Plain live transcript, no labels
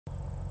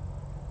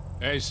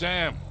Hey,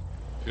 Sam.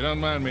 If you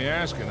don't mind me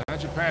asking,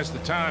 how'd you pass the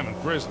time in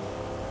prison?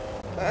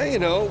 You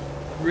know,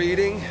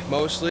 reading,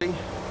 mostly.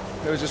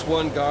 There was this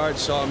one guard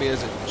saw me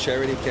as a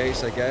charity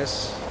case, I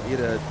guess. He'd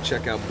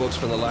check out books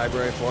from the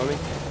library for me.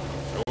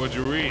 So what'd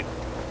you read?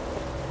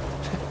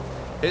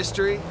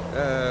 History,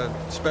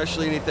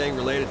 especially anything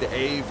related to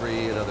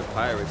Avery and other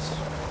pirates.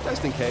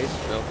 Just in case,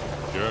 you know.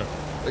 Sure.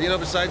 But, you know,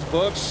 besides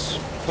books,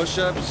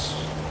 push-ups,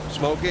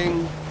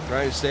 smoking,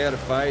 trying to stay out of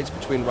fights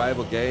between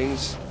rival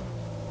gangs,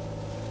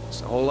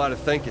 it's a whole lot of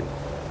thinking.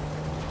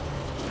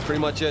 Pretty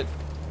much it.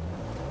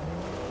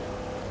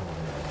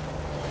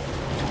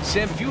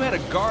 Sam, if you had a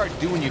guard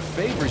doing you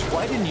favors,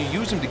 why didn't you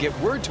use him to get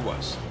word to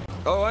us?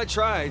 Oh, I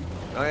tried.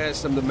 I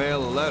asked him to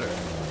mail a letter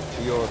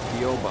to your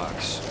P.O.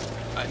 box.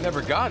 I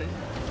never got it.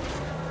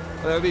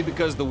 Well, that'd be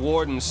because the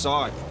warden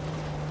saw it.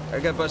 I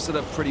got busted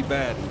up pretty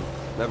bad and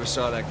never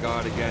saw that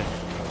guard again.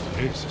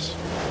 Jesus.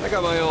 I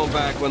got my own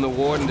back when the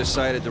warden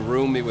decided to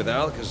room me with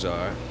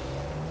Alcazar.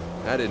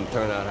 That didn't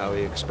turn out how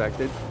he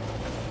expected.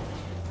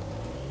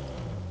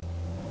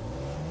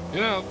 You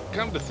know,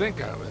 come to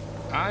think of it,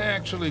 I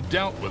actually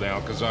dealt with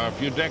Alcazar a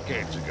few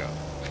decades ago,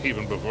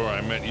 even before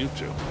I met you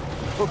two.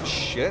 Oh,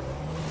 shit.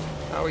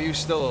 How are you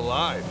still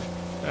alive?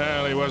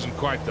 Well, he wasn't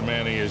quite the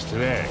man he is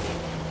today.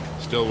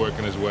 Still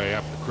working his way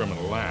up the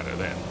criminal ladder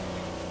then.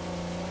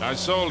 I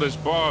sold his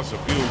boss a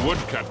few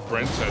woodcut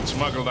prints I'd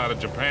smuggled out of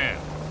Japan.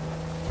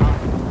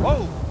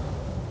 Whoa!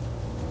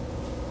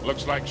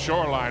 Looks like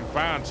Shoreline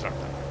found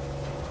something.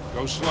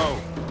 Go slow.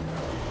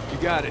 You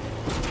got it.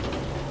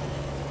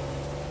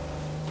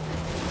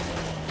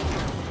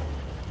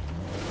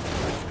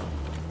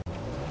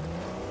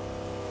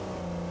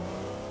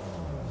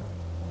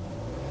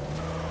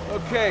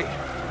 Okay,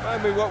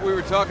 remind me what we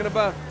were talking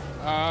about?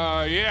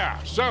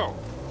 Yeah, so,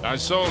 I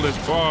sold his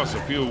boss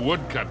a few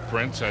woodcut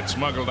prints I'd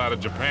smuggled out of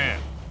Japan.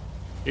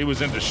 He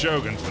was into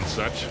shoguns and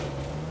such.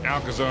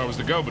 Alcazar was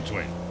the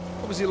go-between.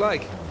 What was he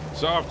like?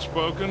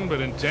 Soft-spoken,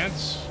 but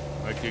intense.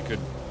 Like he could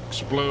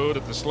explode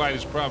at the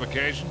slightest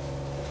provocation.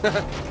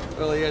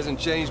 Well, he hasn't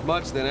changed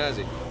much then, has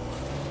he?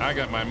 I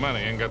got my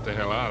money and got the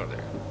hell out of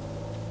there.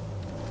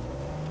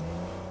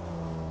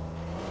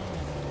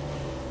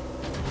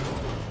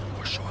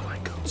 More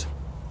shoreline codes.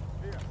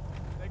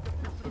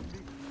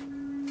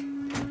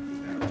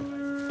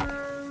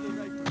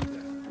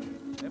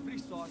 Every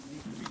site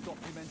needs to be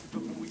documented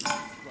before we use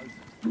explosives.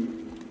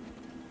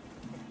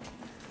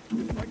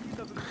 If Mikey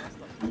doesn't trust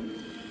us,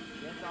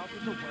 get out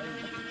of the way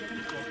and let's check the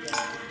job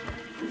out.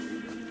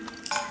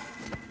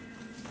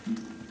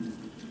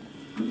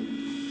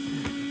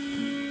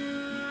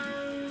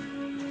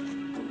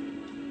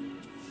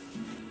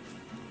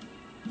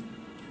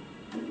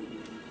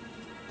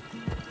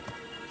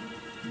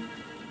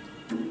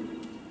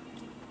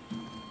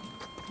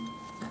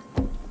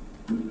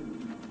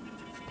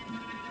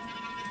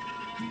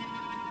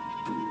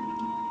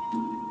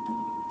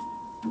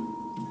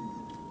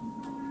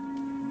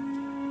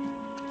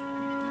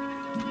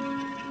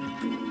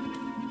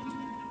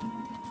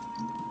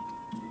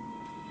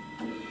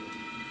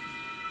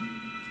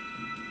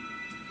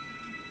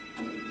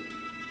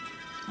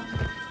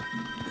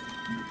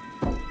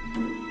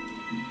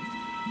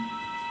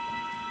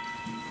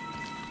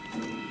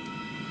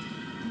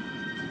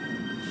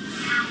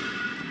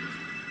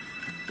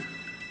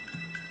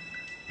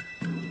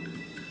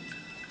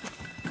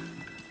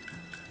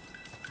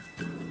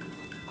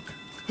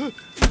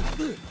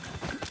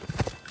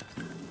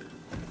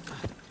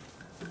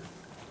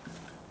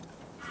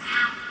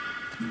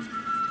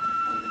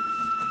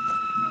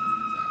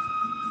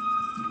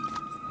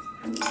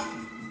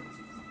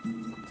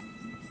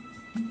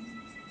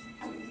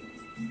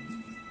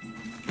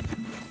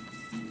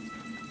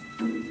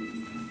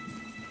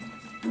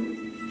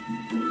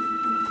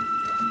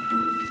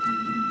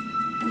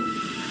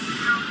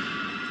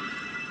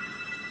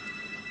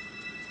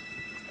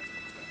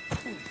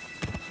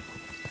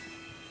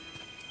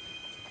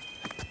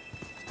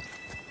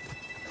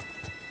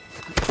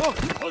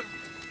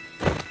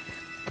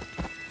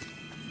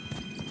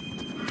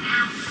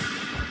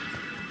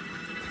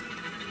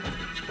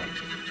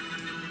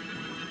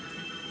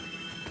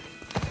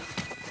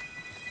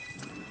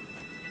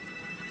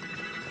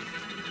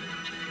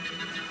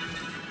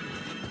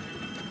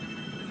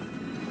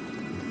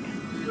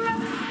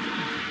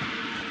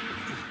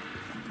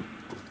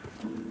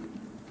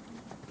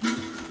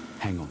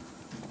 Hang on.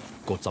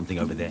 Got something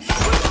over there.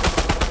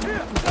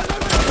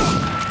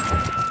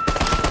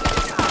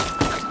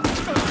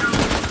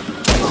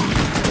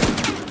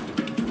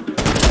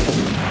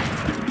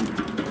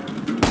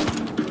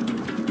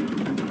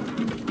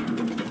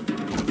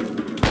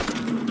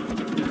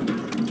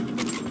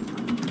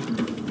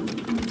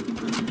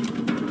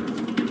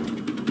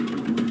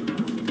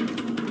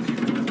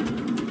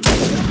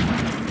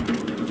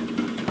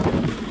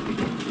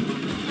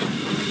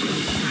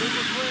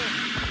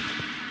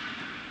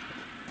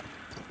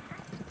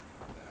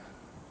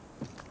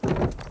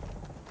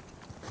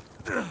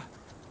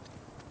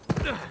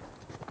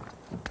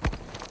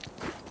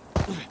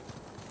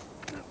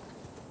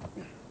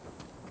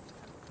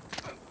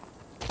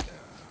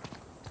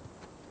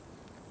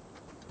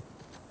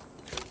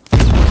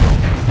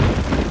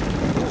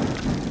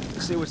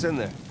 see what's in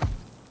there.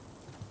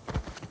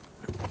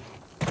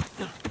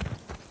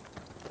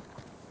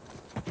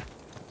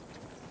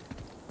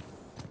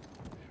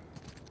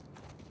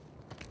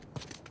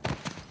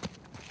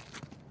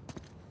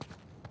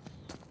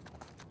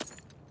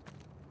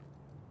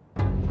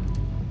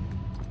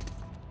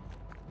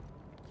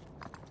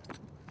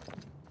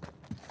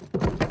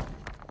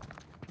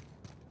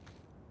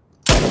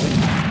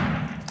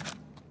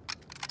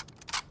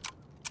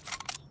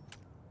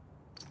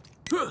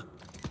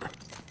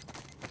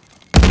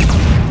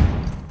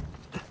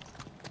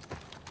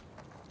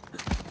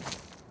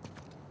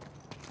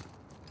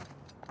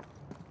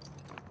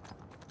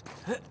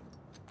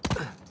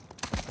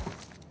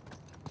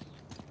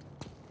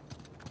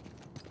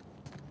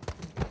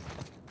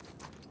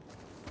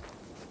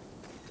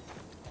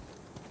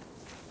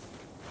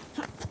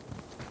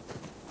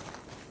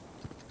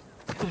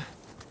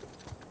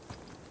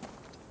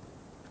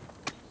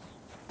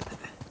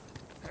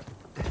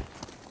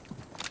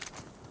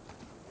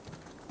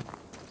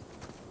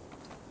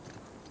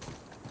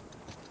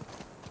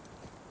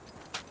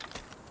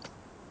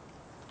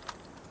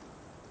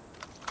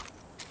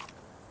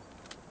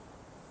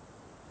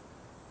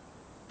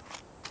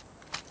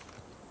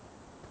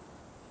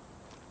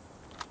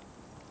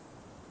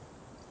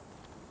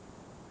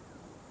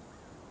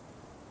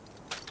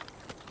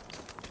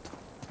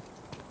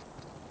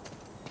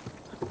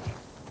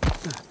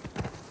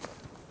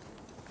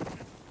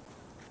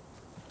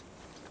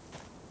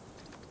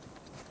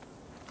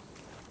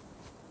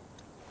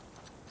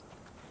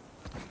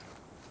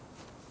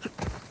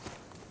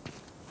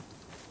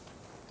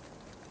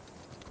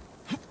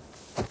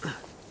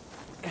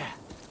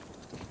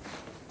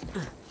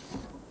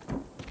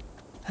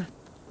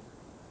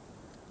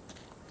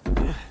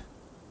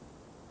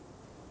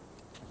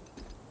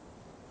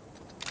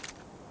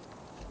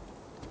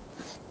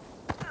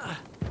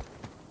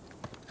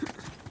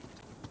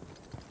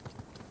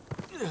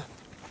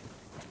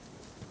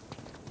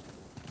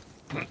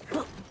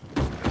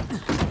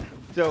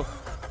 So,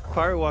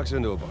 pirate walks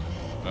into a bar.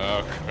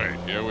 Okay,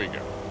 here we go.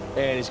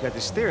 And he's got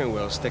the steering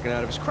wheel sticking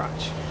out of his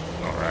crotch.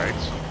 All right.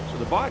 So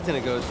the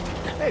bartender goes,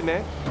 "Hey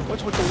man,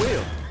 what's with the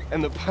wheel?"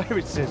 And the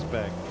pirate says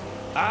back,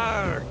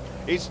 "Arr,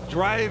 it's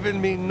driving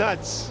me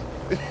nuts."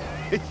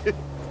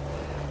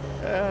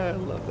 I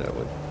love that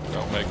one.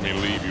 Don't make me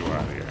leave you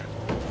out here.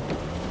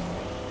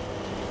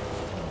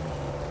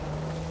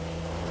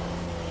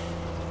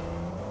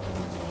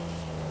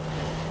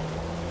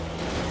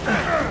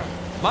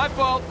 My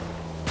fault.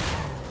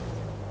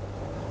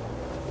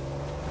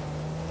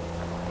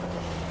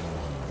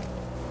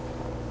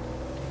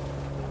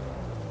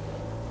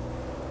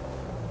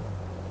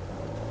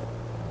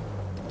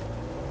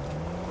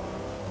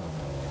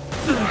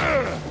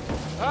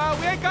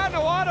 We ain't got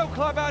no auto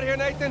club out here,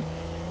 Nathan.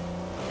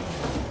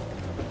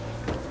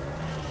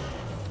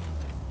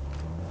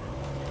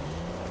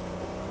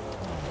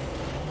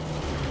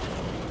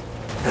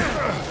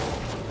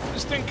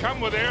 This thing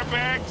come with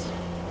airbags?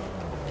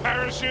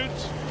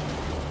 Parachutes?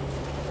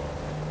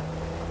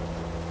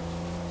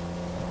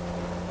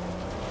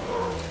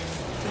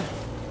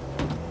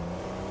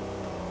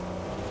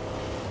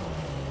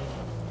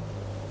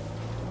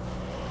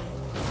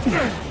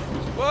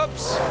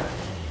 Whoops.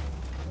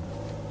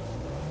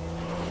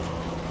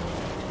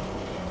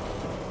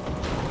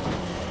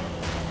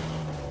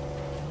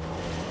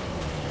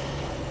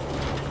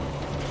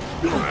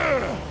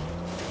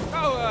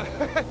 Oh,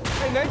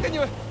 hey Nathan,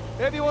 you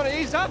maybe want to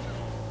ease up?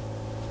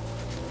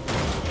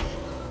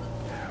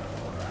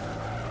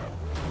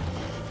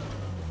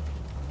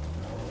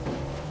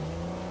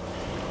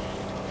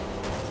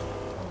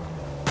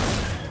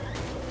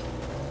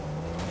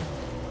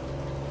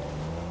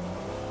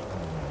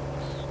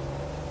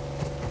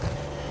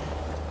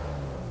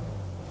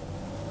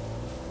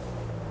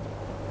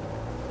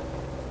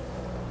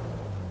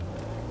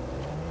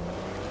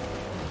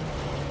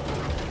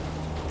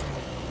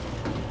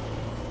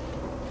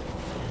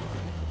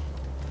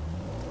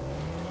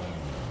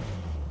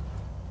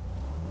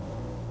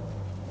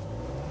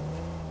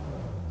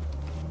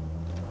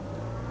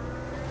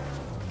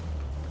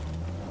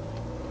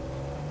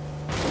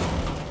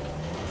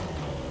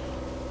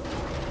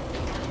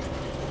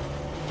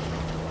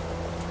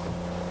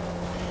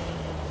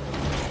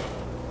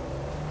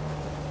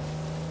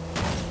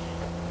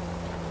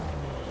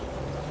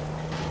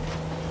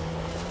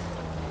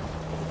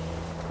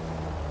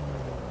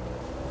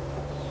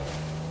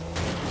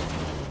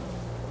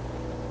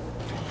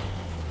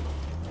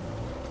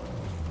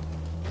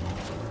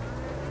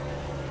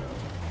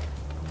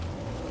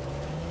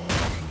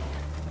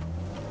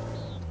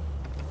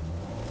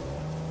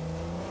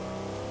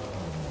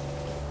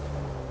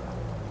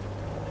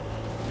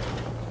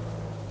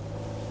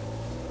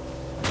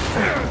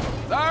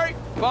 Sorry,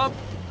 bump.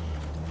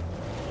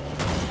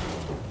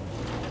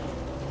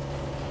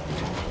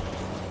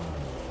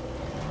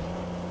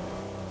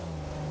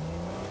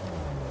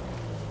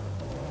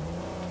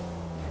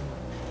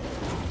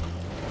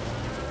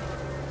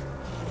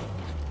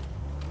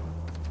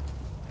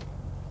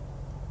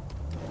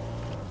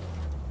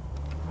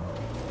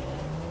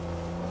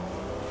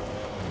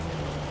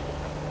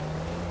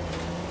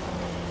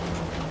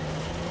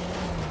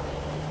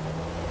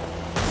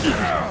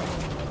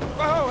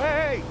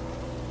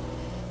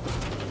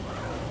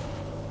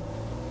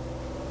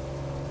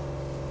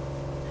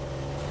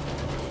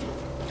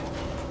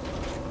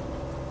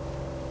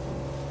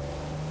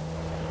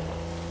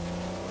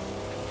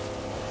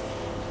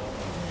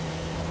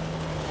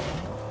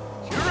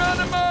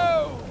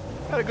 Geronimo!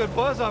 Got a good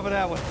buzz off of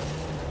that one.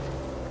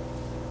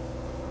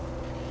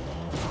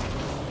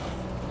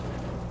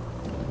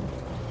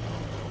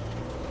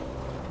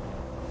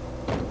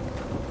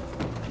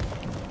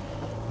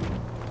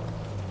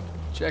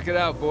 Check it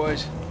out,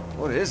 boys.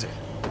 What is it?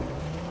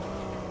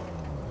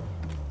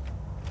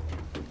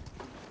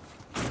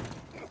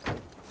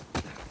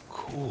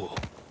 Cool.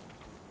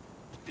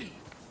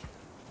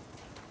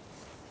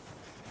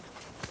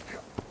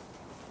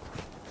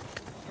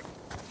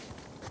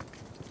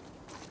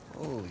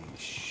 Holy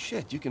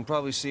shit, you can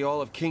probably see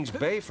all of Kings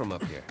Bay from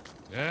up here.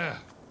 Yeah.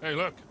 Hey,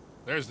 look.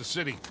 There's the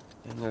city.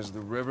 And there's the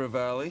river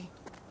valley.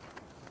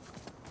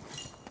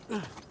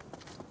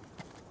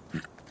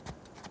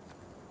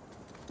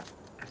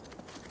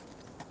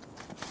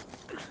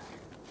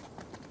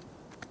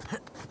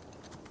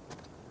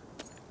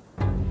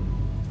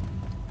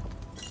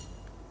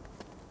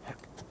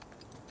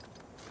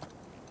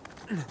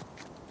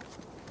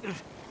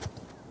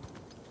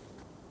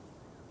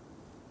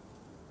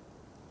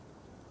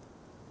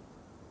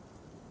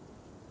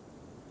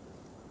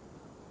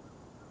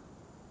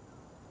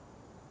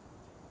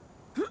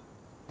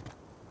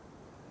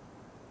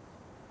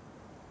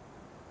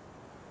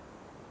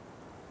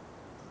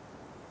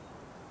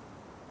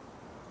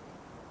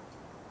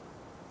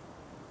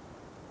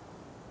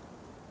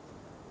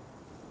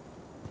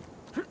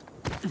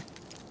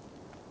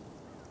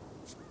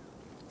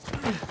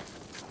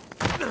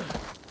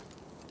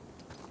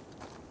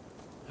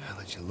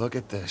 Let you look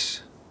at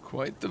this.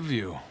 Quite the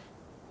view.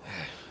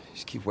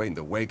 Just keep waiting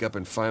to wake up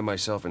and find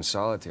myself in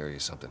solitary or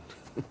something.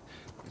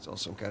 It's all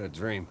some kind of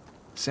dream.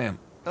 Sam.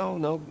 Oh,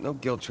 no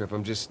guilt trip.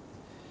 I'm just...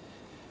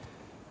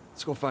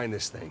 Let's go find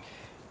this thing.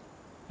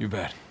 You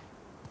bet.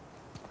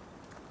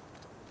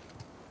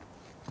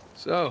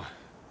 So,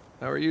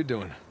 how are you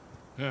doing?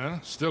 Yeah,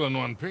 still in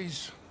one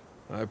piece.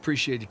 I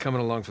appreciate you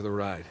coming along for the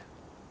ride.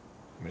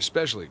 I mean,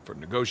 especially for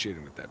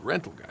negotiating with that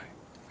rental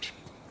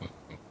guy.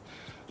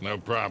 No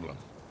problem.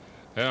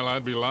 Hell,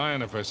 I'd be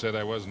lying if I said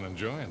I wasn't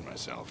enjoying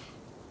myself.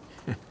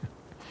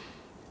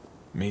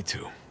 Me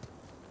too.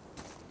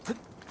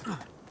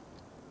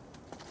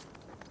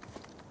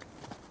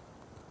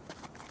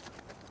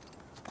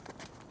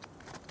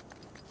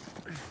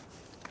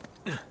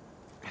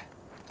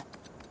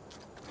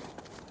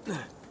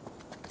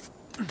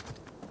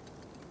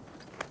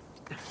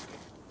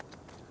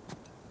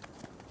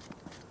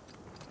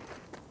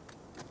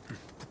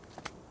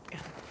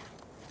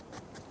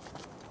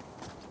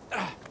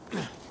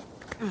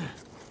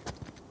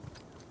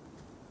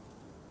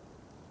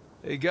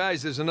 Hey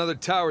guys, there's another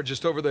tower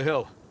just over the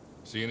hill.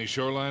 See any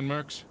shoreline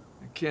marks?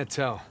 I can't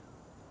tell.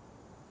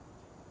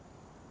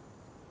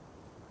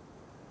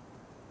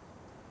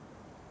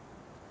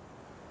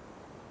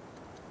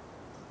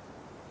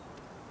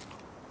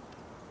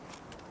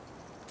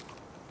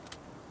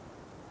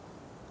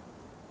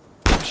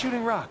 I'm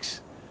shooting rocks.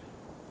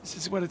 This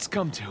is what it's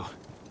come to.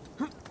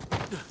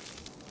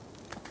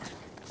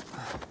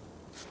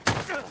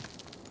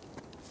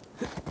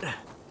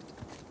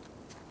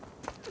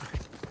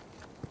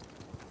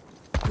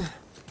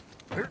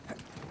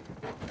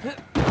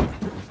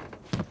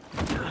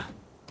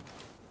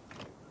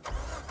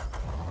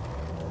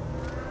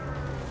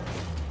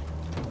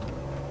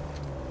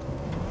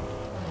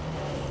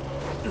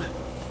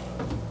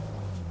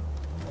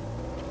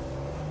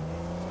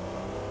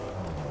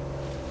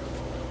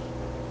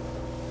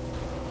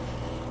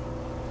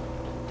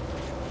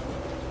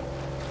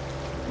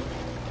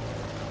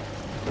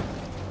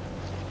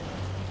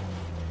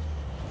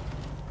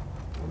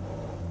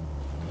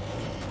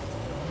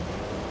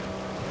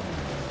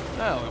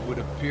 Well, it would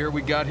appear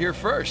we got here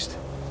first.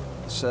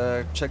 Let's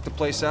check the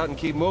place out and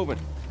keep moving.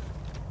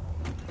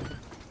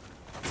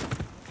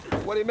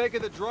 What do you make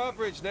of the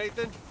drawbridge,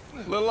 Nathan?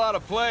 A little out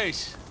of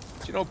place.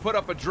 But you don't put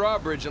up a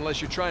drawbridge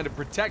unless you're trying to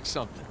protect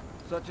something.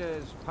 Such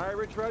as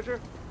pirate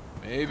treasure?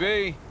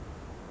 Maybe.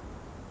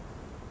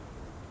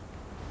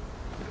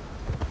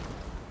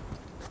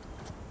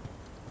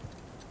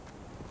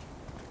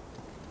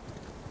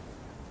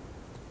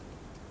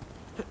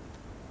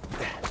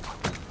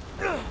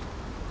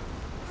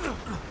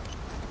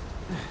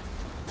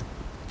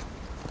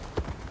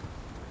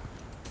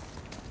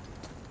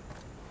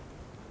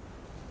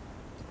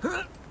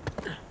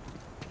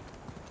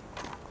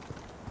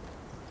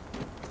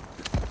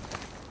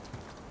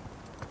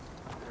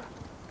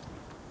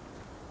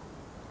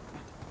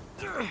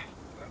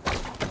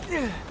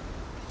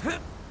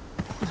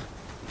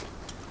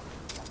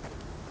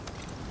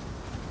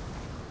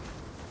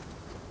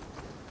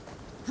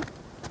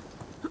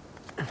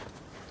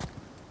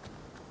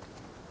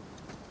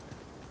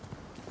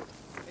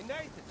 Hey,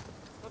 Nathan,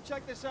 come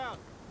check this out.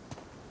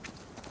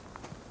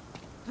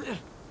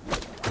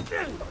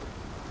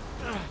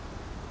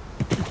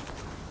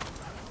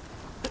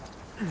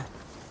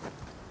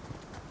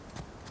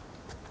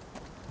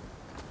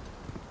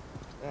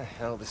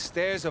 Hell, the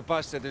stairs are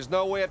busted. There's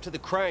no way up to the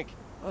crank.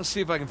 I'll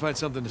see if I can find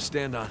something to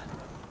stand on.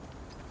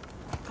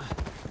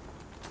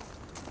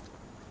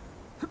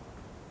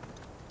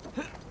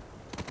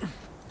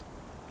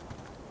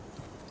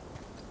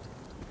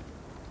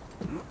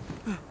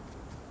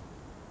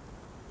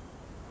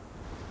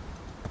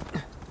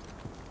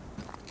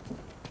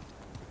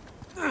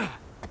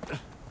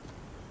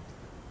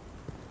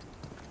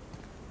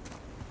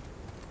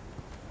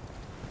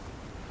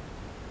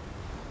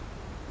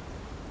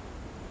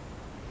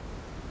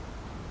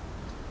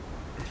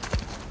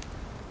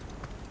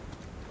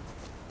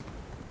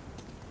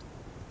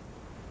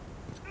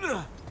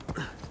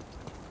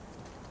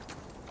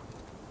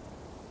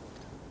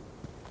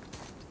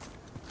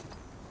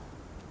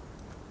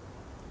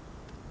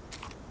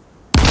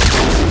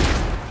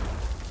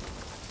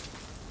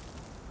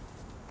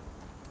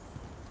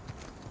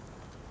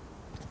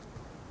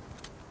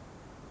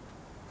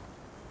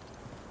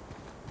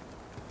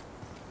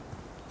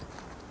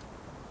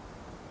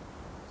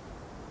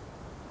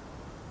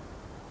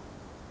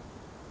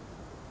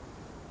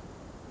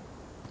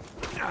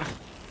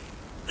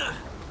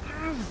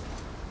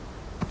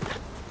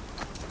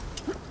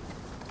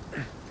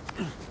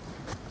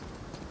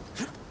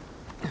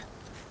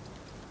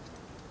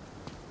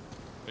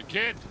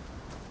 kid.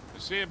 I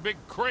see a big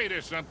crate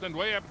or something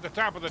way up at the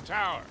top of the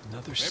tower.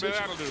 Another Maybe sigil.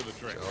 that'll do the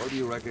trick. Oh, do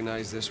you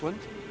recognize this one?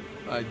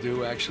 I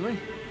do, actually.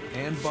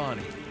 Anne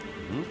Bonny.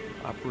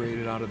 Mm-hmm.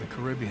 Operated out of the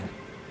Caribbean.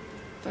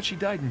 Thought she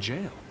died in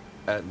jail.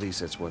 At least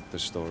that's what the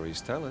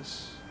stories tell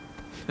us.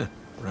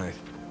 Right.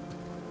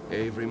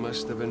 Avery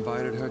must have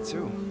invited her,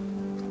 too.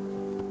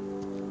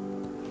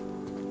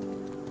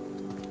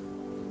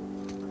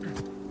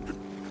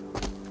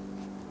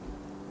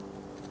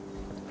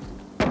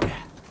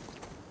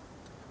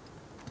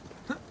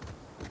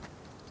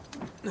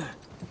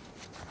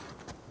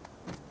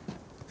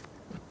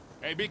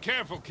 Hey, be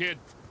careful, kid.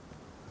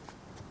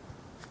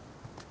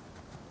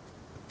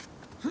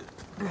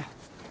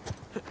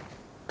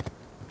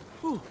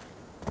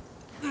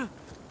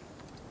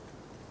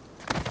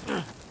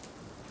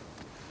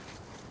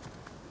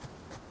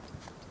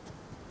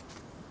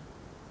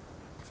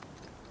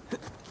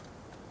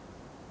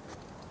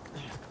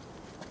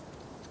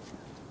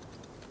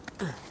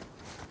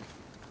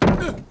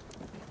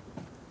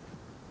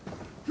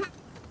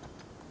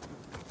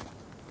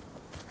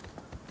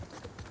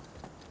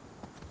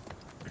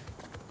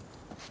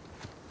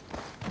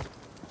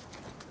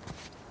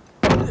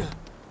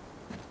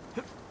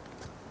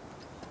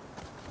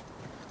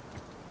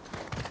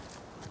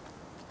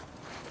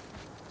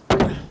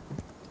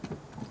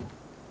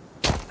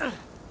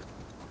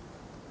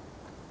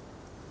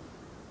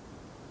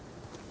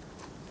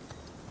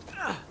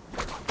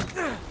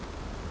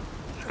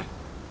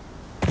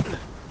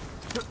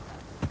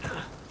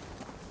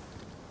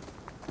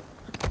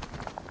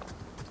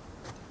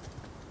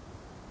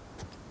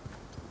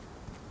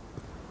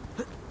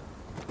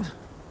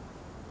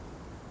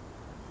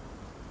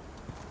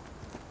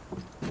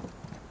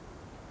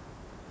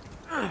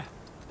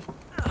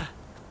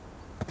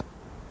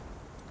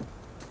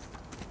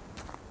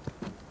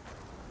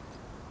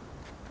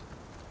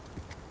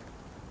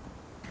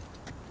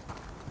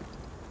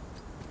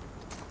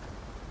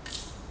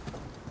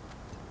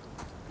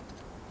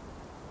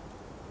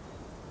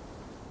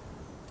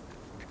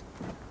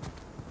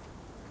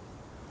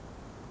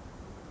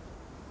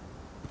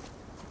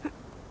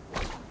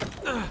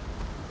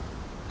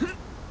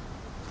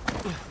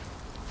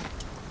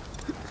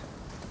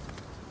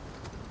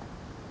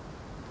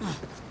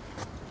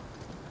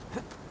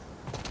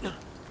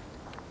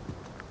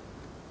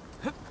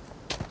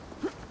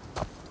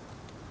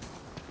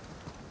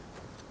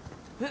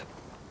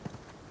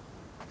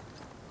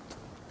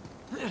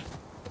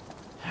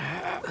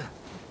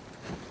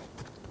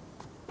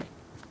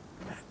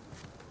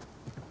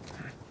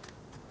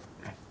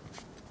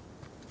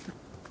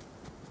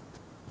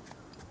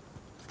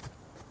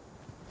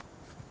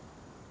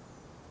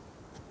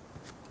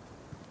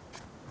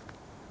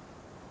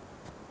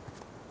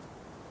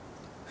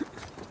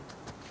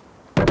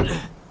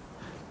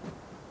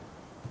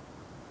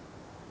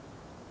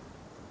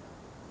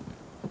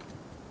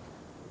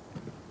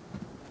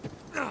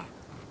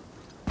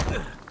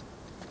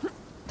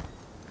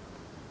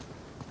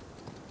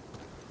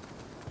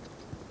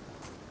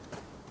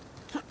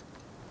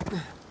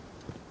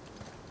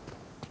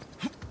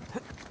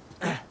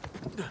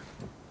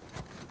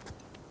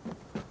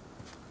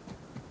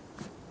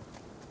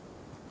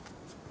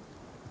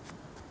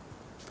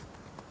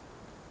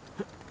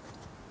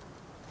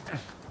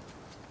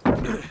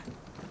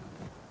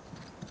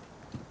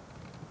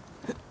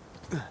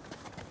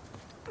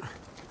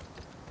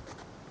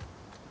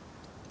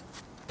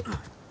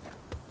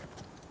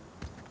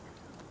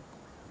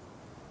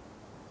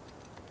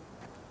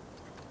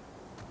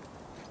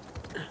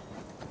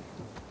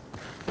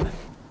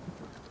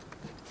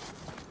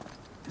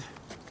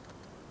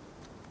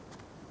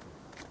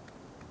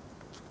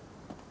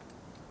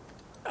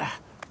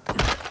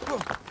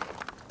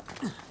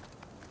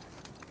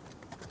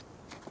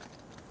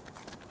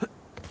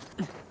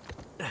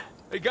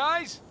 Hey,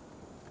 guys!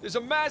 There's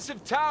a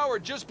massive tower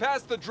just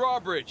past the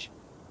drawbridge.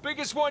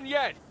 Biggest one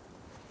yet.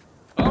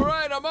 All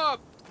right, I'm up.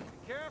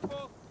 Be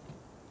careful.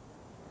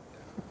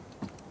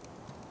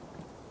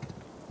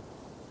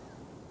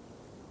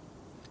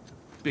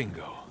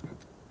 Bingo.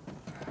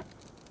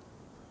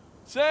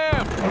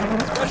 Sam!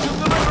 Special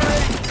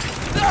delivery!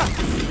 Ah!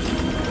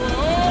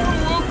 Whoa,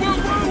 whoa, whoa,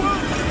 whoa, whoa!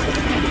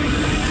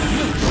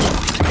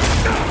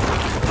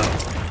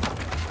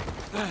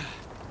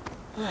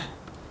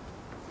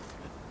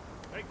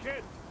 Hey,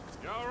 kid.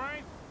 You all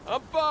right?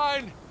 I'm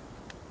fine.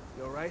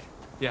 You all right?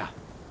 Yeah.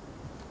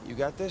 You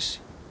got this?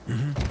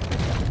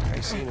 Mm-hmm. I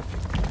seen a few.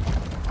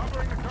 I'll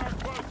bring the car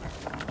closer.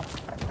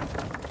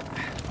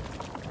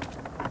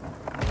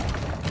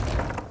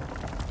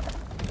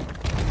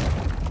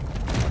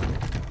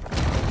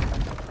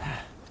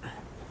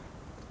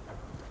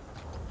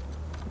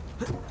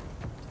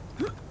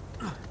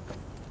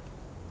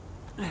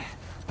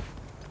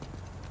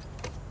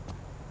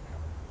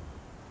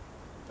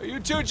 You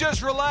two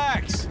just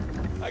relax.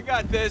 I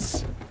got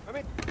this. I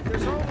mean,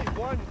 there's only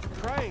one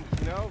crank,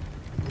 you know?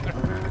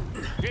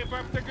 Keep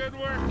up the good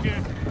work,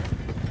 kid.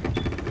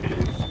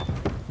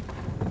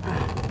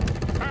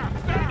 Stop!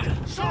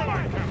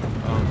 Somebody come!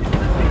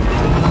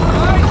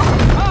 Hide!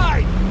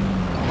 Hide!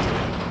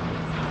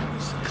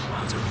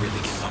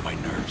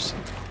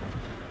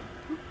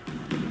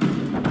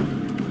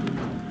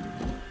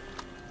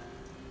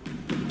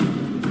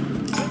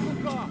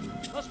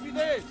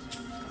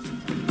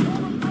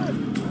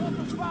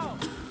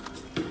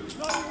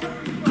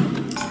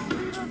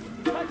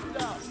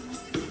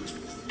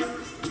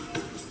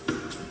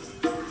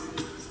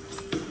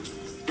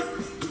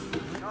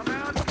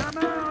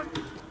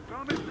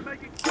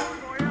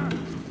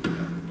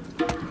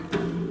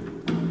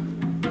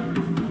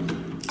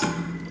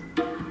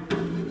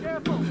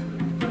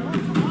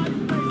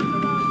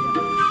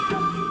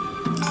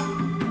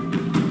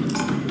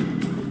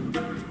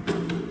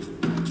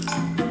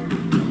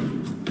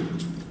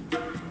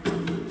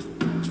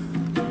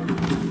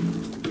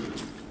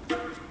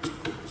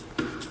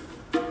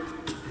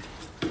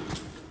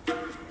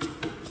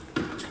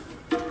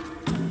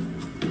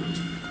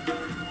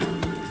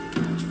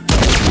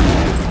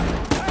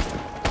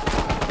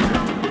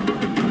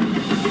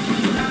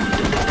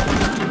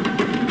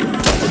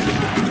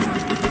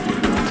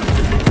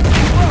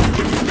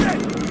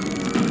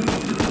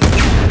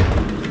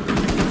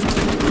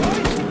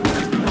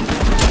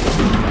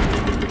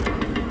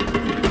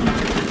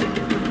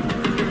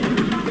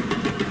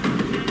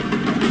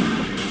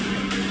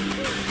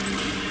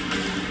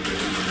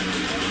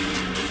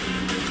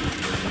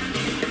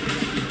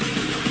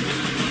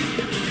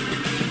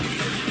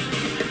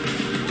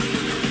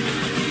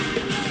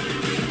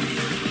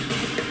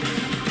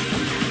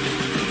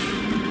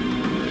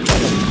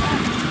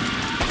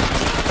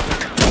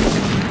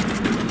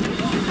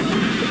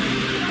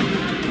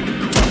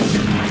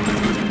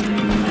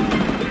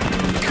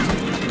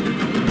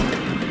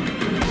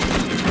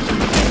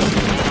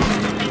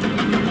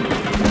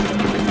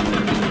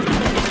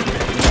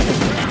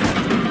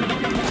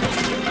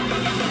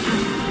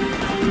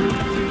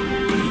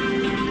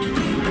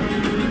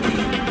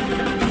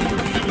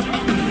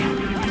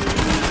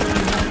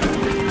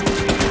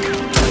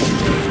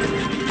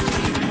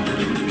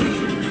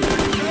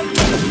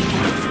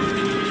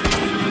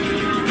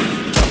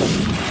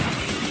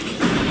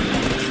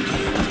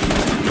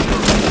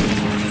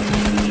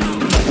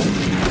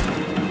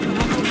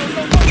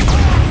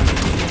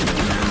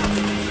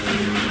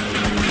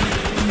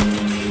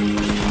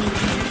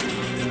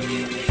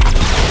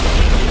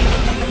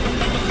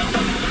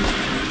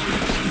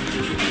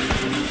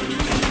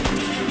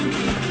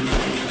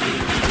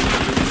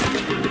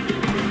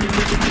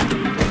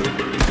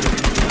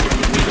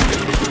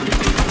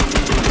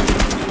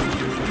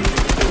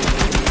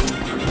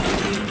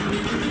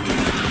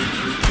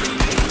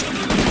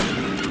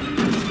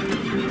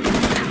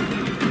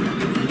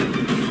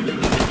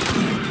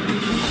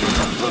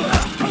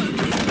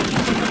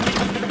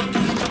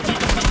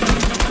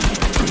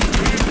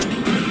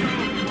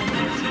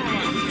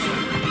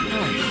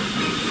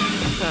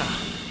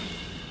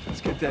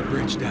 That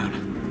bridge down.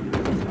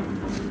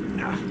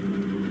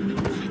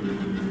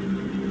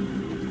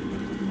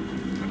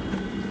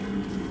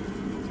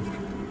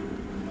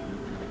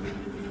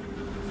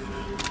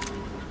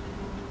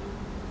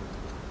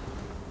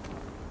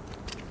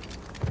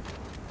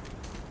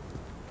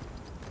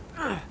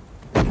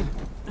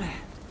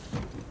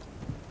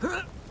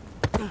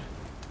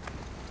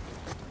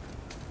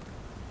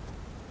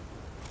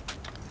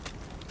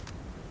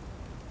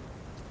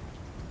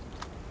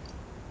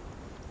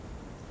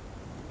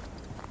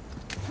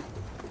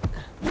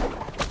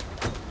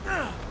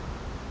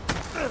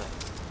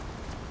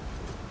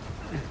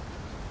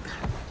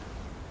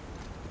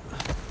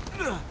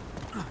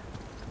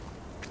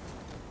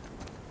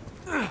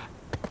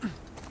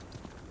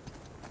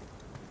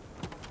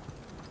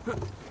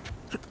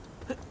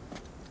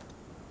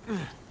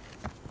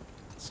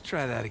 Let's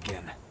try that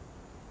again.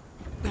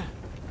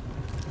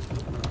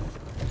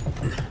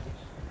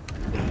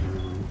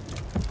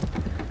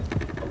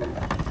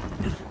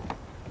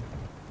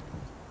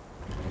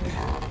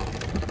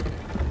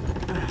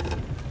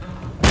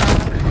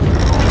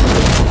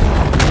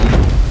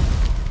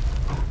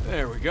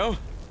 There we go.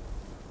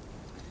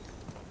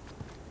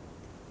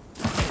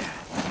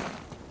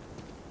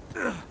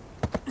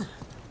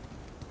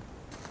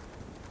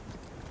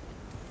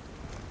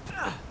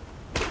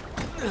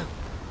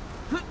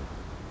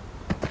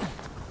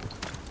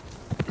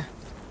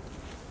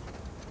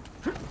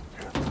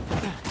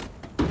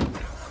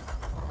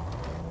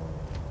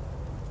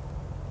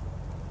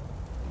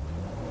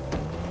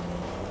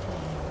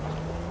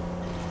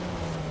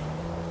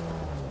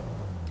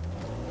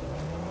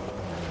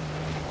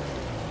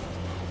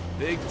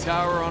 Big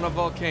tower on a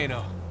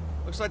volcano.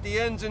 Looks like the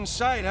end's in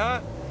sight,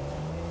 huh?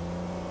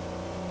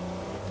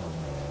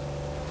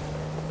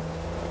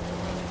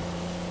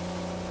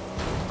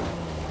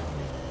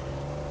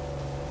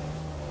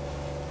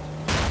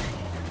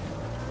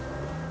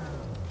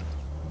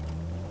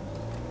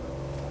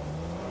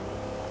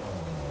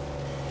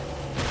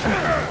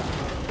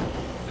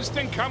 This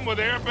thing come with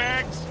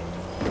airbags?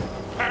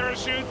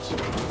 Parachutes?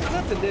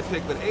 Not to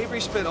nitpick, but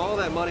Avery spent all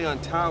that money on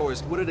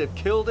towers. Would it have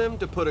killed him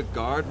to put a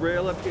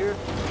guardrail up here?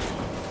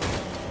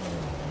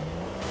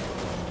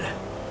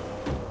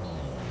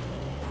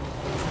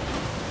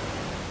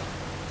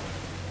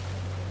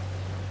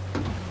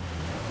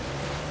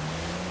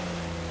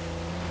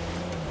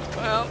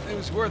 Well, it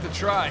was worth a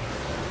try.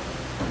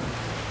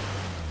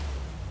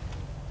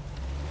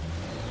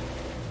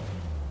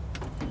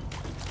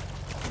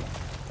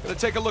 Gonna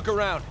take a look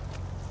around.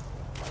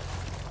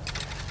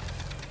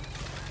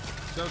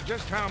 So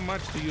just how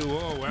much do you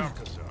owe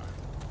Alcazar?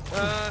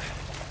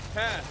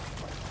 Half.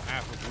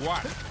 Half of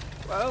what?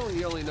 Well,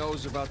 he only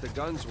knows about the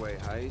Gunsway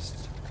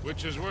heist.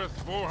 Which is worth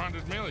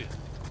 400 million.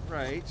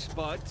 Right,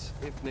 but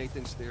if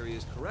Nathan's theory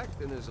is correct,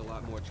 then there's a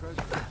lot more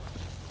treasure.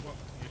 Well,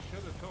 you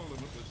should have told him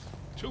it was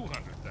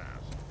 200,000.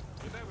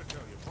 You never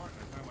tell your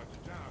partners how much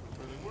a job is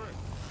really worth.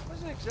 I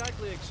wasn't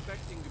exactly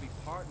expecting to be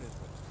partners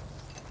with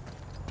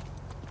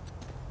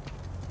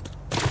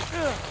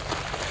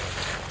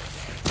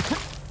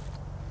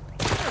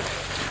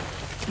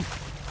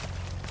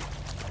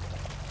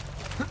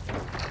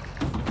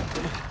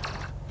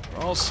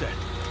We're all set.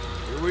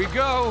 Here we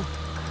go.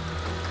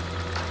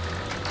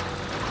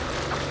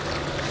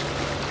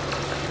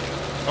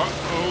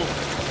 Uh-oh.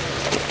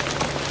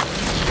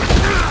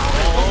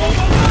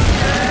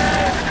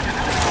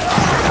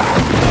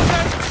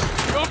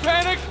 Don't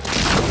panic!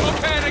 Don't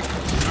panic!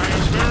 I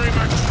am very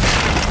much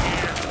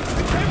here.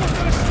 The cable's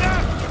gonna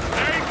snap!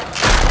 Hey!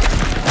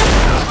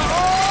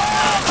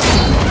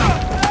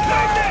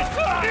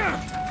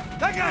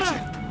 I got you!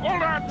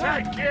 Hold on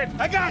tight, kid!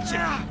 I got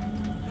you!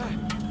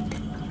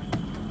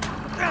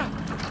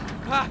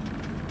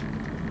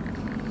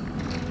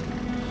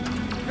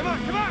 Come on,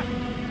 come on!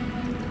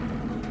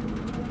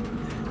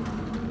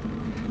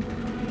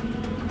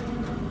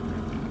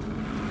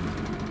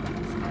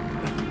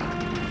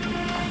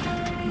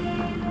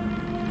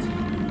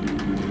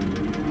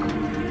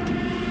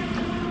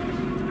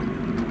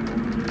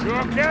 You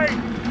okay?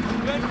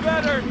 Getting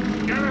better!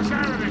 Get us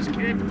out of this,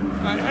 kid!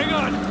 Alright, hang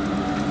on!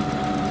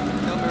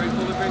 Hail Mary,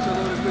 full of grace, our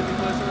Lord is with thee,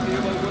 blessed are thee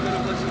among women,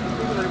 and blessed is the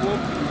fruit of thy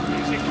womb.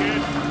 Easy,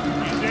 kid.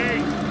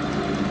 Easy.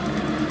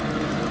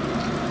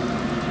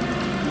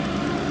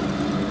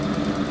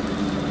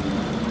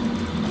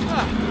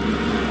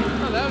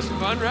 Oh, that was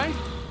fun, right?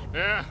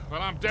 Yeah,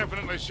 well, I'm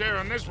definitely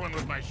sharing this one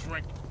with my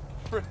shrink.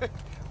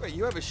 Wait,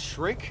 you have a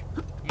shrink?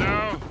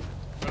 No,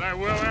 but I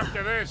will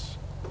after this.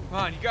 Come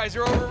on, you guys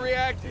are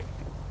overreacting.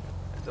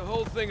 Get the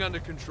whole thing under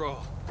control.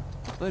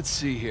 Let's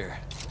see here.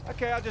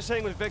 Okay, I'll just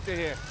hang with Victor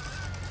here.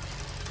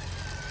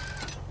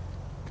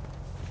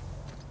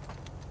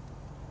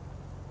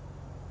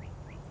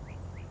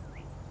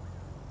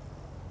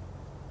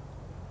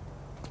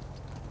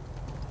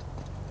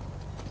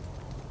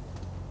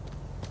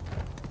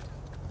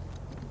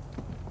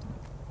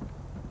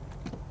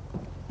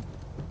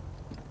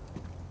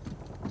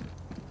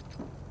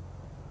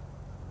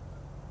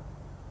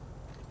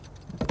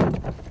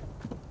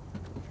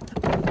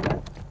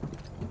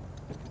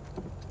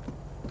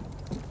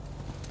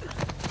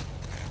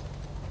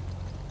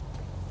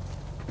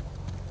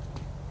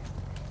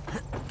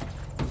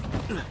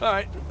 All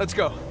right, let's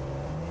go.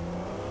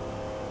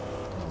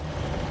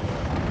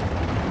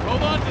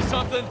 Hold on to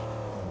something.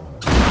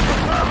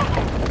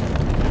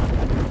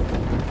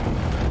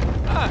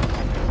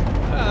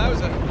 That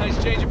was a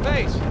nice change of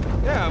pace.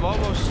 Yeah, I'm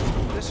almost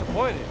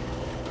disappointed.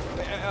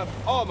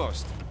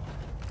 Almost.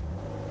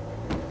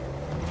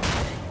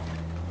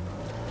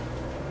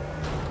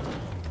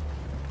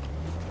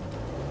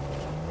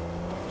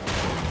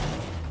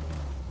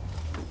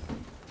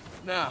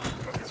 Now,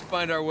 let's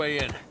find our way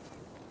in.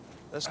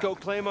 Let's go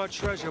claim our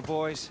treasure,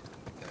 boys.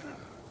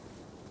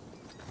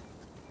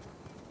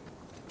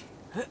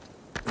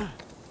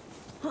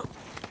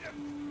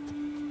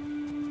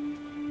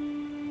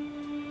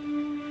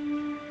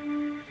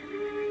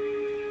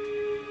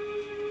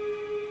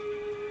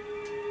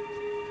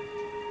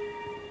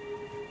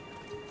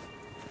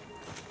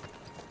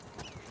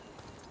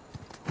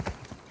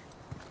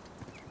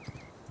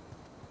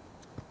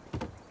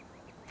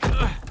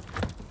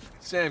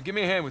 Sam, give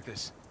me a hand with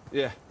this.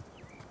 Yeah.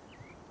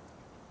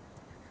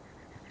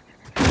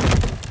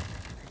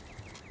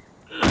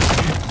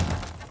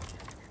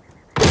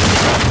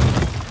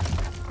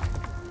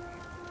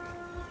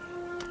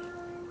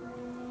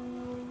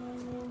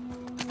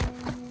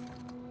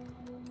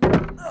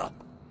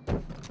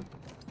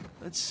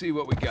 Let's see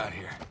what we got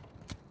here.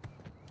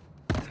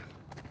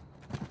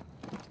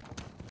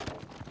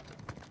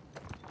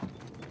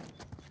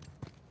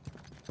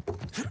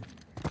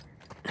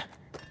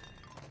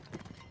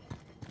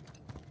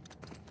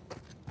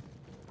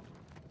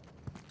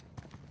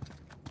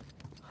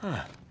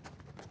 Huh.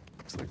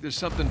 Looks like there's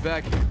something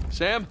back here.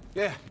 Sam?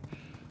 Yeah.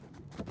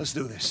 Let's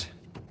do this.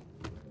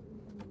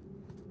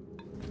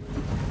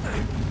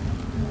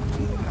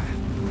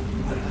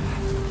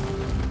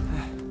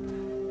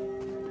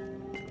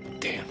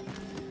 Damn.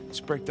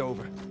 It's braked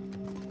over.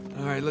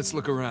 All right, let's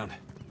look around.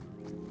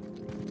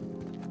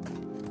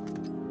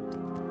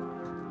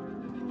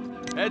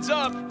 Heads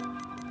up!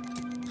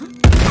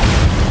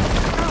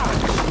 Oh,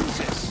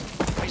 Jesus.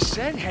 I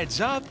said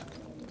heads up.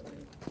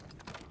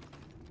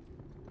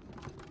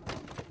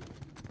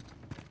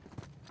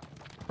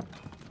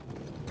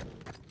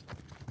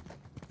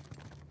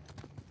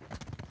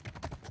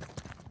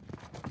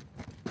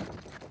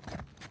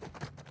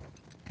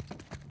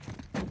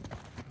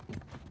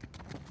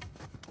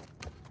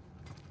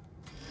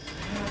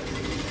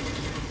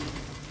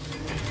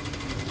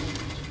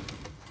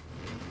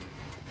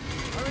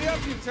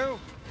 up, you two.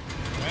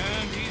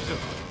 And he's up.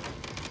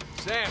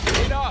 Sam,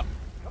 get up!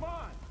 Come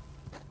on.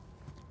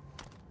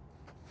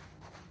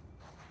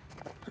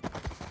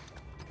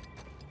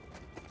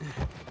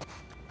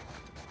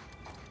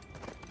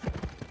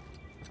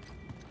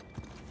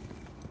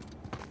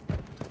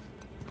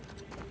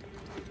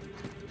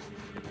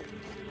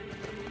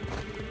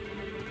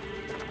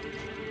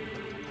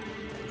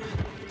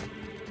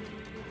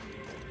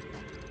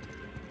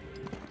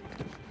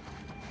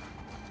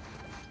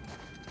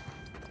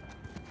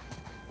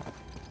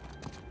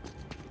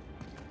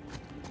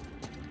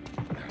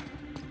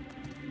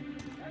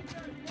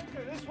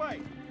 This way.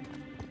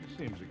 He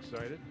seems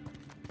excited.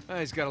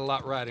 He's got a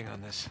lot riding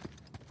on this.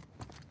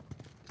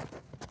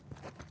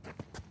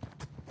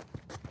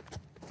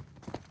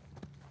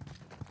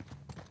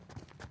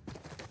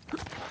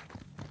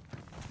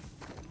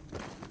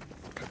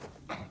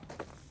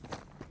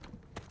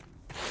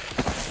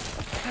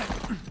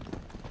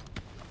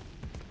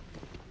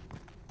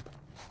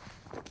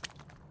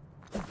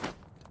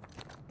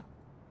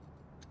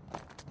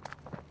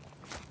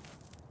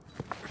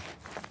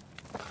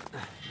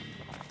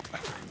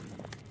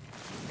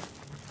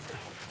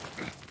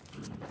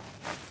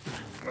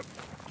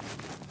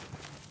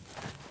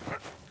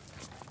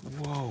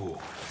 Whoa.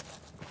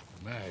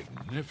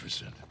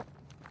 Magnificent.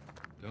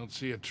 Don't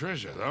see a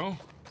treasure, though.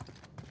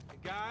 Hey,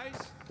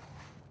 guys?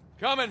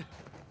 Coming!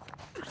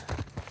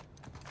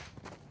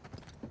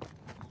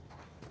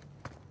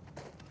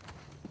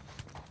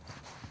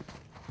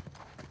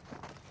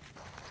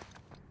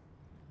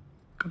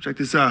 Come check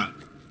this out.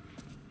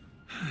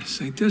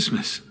 St.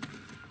 Dismas.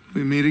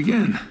 We meet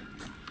again.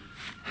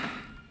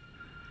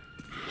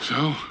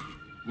 So,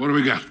 what do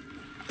we got?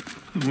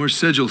 More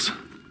sigils.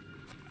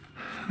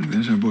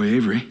 There's our boy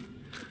Avery.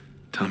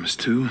 Thomas,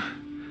 too.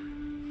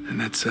 And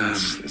that's,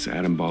 That's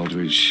Adam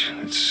Baldridge.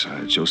 That's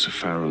Joseph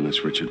Farrell, and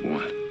that's Richard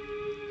Warren.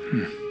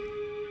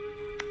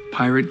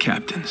 pirate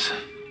captains.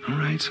 All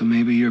right, so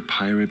maybe your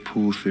pirate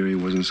pool theory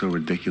wasn't so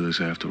ridiculous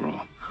after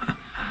all. All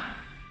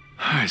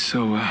right,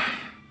 so, let's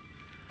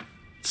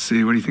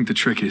see. What do you think the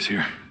trick is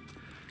here?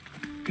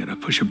 Gotta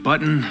push a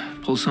button,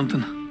 pull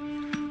something?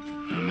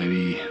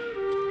 Maybe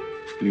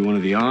one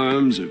of the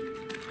arms, or...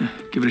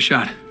 Give it a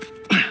shot.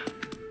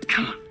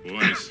 Come on.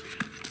 Boys,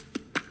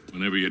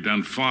 whenever you're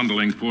done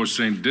fondling poor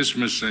St.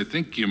 Dismas, I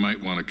think you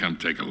might want to come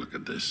take a look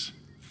at this.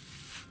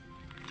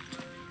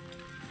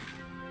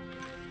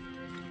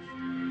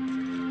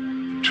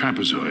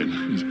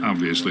 Trapezoid is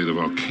obviously the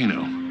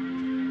volcano.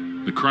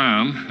 The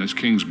crown is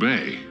King's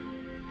Bay.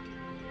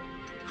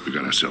 We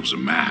got ourselves a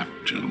map,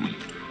 gentlemen.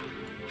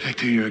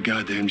 Victor, you're a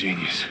goddamn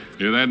genius.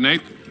 Hear that,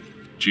 Nate?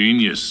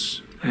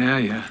 Genius.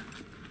 Yeah.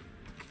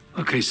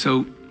 Okay,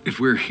 so if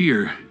we're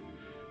here,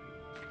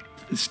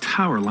 this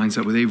tower lines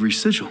up with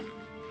Avery's sigil.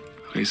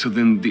 Okay, so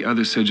then the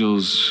other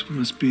sigils...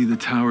 Must be the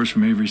towers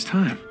from Avery's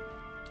time.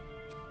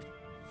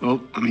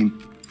 Well, I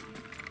mean,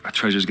 a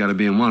treasure's got to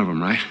be in one of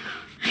them, right?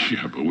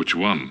 Yeah, but which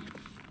one?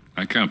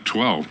 I count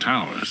 12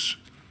 towers.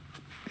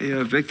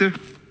 Hey, Victor?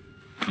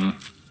 Huh?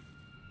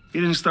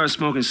 You didn't start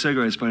smoking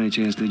cigarettes by any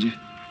chance, did you?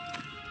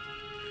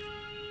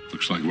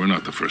 Looks like we're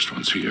not the first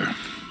ones here.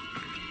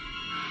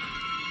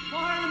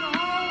 Fire in the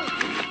hole!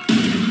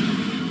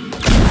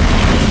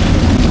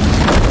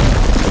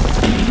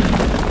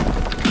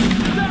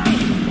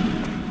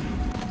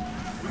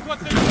 We got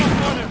this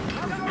one on him!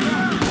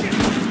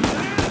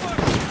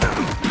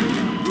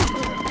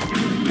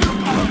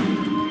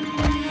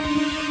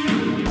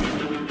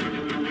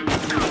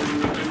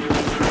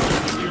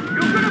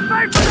 You're gonna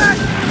pay for that!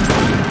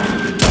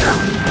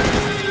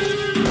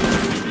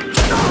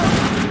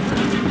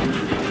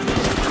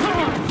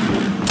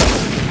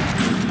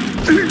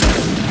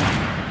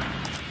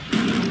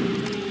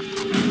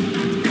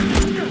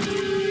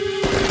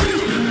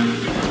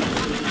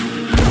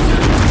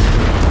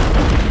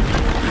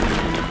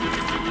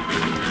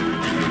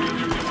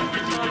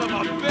 Son of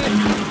a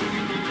bitch!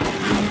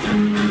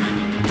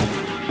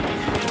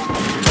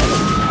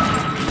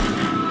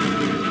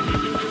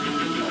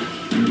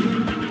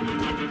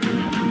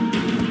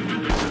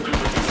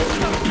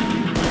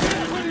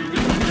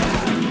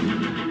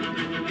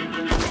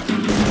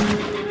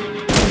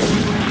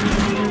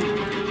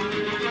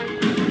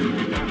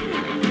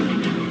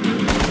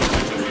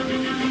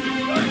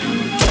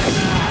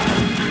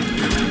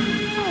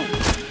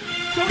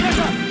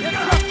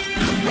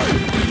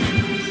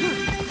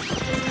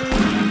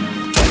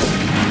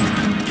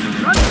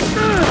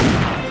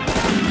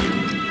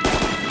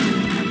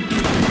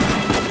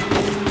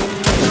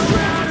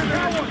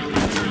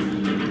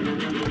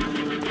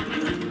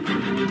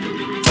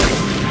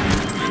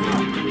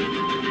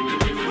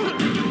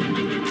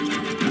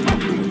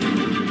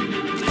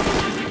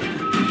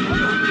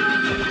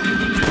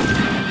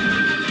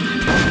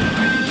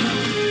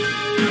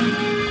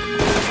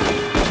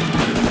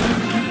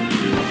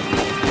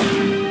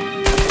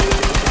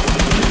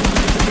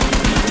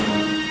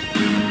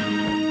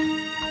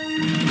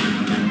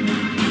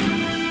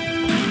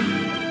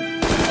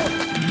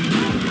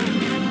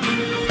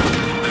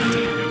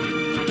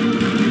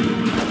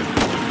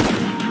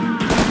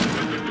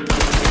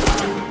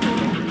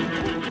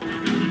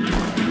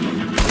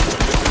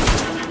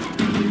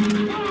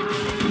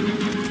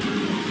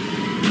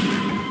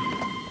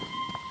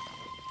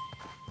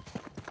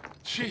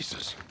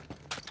 Jesus.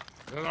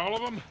 Is that all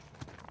of them?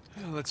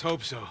 Well, let's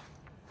hope so.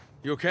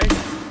 You okay?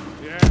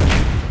 Yeah.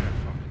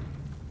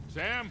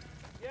 Sam?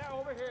 Yeah,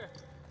 over here.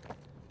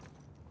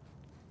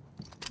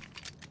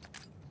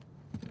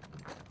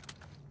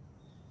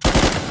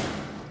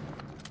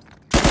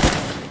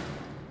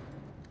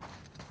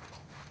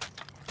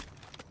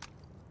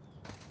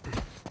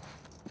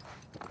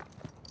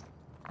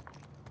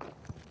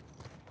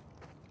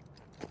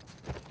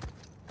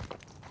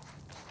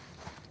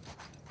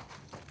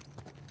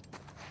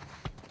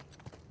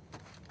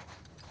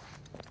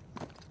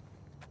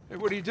 Hey,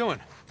 what are you doing?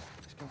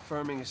 He's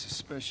confirming his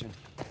suspicion.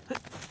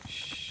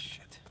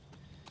 Shit.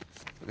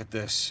 Look at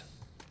this.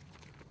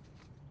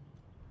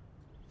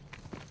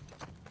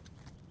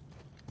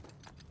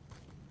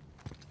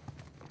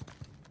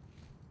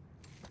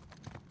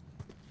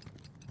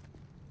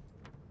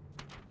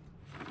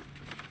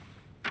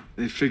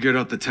 They figured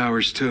out the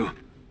towers, too.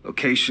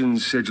 Location,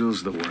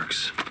 sigils, the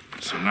works.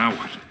 So now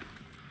what?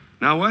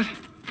 Now what?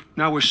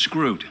 Now we're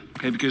screwed,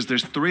 okay? Because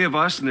there's 3 of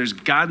us, and there's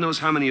God knows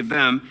how many of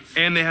them,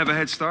 and they have a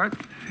head start.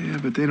 Yeah,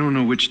 but they don't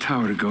know which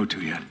tower to go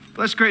to yet. Well,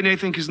 that's great,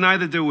 Nathan, because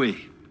neither do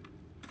we.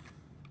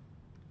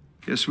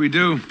 Yes, we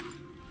do.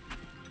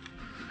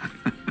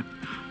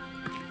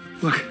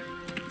 Look,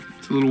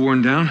 it's a little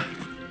worn down.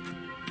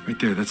 Right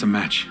there, that's a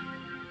match.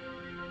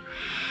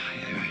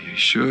 Yeah, you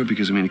sure?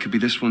 Because, I mean, it could be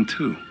this one,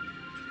 too.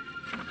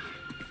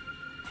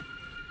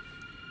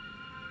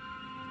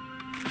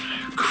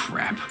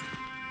 Crap.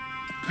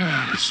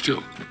 But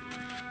still,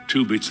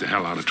 2 beats the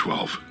hell out of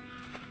 12.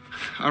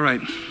 All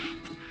right.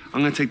 I'm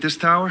gonna take this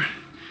tower.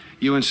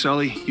 You and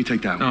Sully, you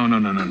take that one.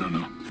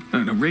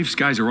 No, Rafe's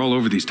guys are all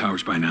over these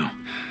towers by now.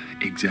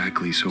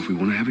 Exactly. So if we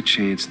want to have a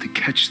chance to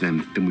catch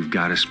them, then we've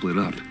got to split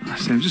up.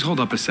 Sam, just hold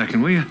up a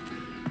second, will you?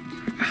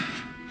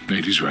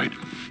 Nate, he's right.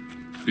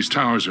 These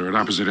towers are at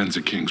opposite ends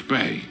of Kings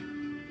Bay.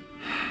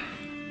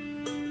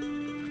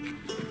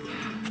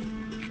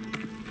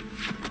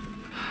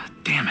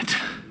 Damn it.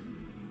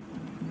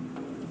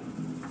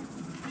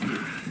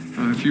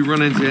 If you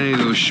run into any of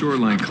those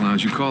shoreline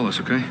clowns, you call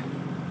us, okay?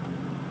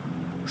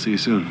 See you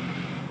soon.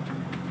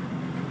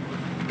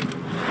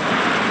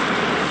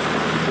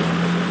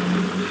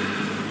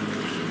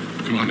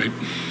 Come on, Nate.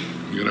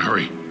 We gotta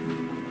hurry.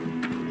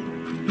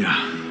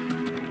 Yeah.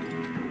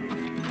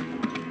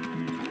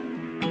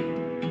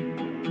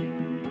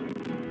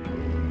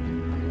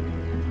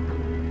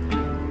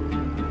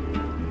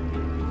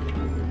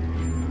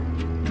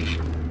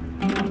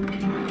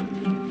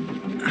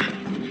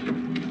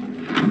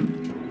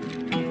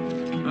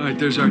 All right,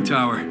 there's our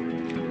tower.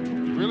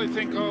 You really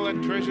think all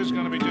that treasure's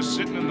gonna be just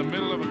sitting in the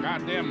middle of a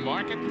goddamn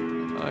market?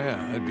 Oh, yeah,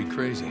 that'd be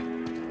crazy.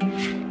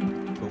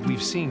 But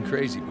we've seen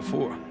crazy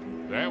before.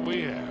 That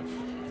we have.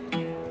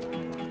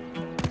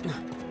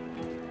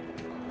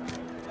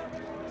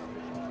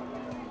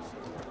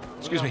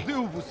 Excuse me.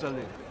 Où vous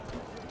allez?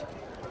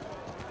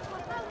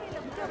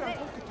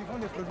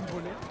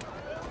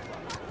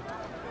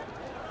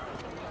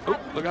 Oh,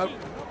 look out.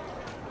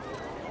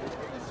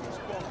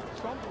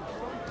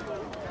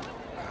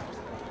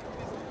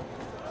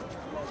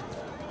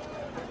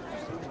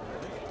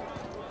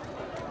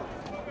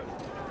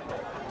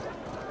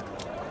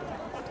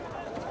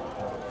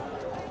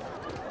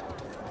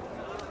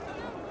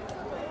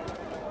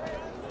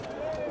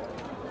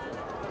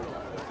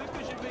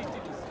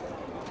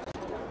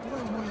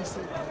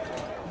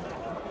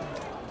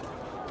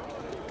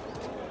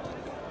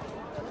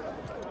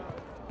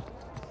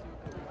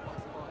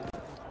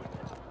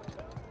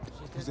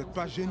 Vous êtes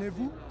pas gêné,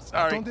 vous?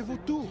 Sorry. Attendez vos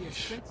tours.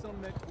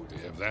 We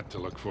have that to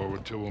look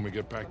forward to when we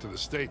get back to the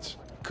States.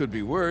 Could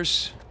be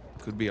worse.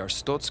 Could be our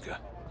Stotska.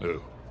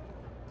 Oh,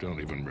 don't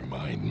even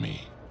remind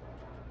me.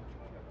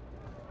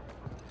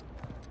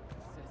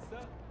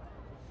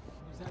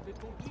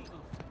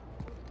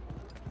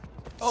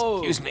 Oh.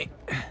 Excuse me.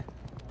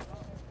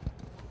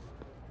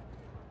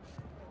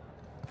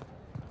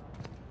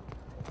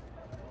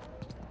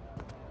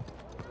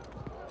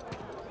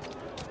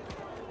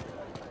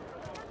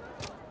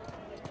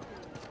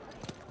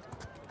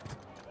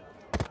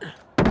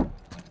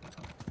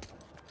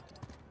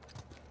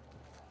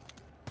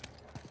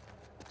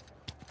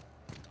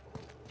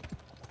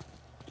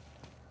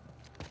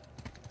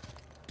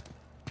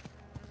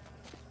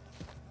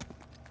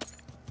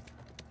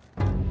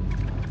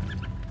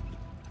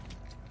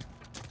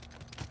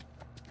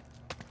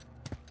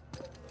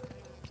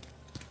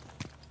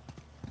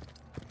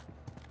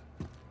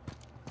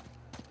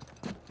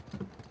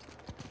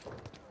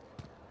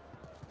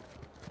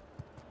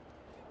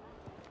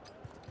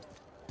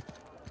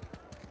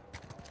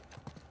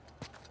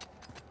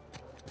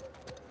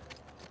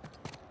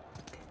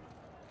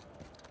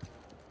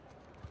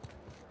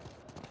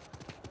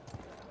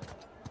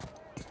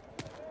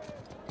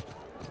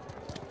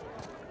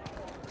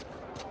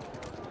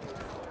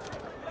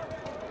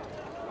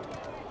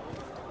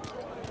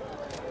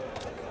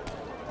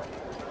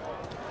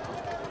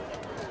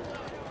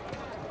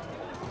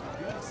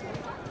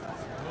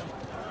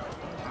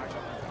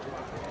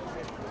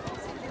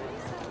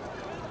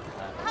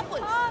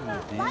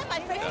 Buy my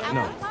face.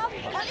 No.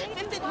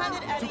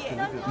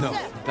 No,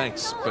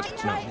 thanks, but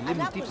no. Let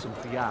me tip some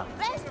PR.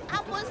 Best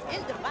apples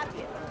in the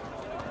market.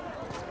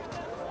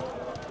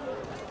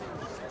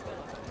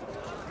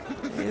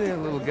 Hey there,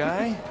 little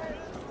guy.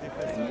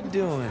 How you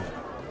doing?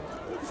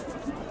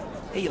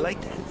 Hey, you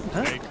like that,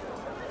 huh? Hey,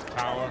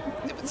 tower.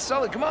 Yeah, but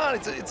Sully, come on,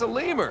 it's a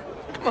lemur.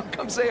 Come on,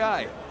 come say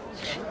hi.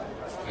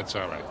 It's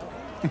all right.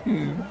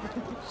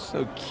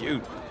 So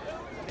cute.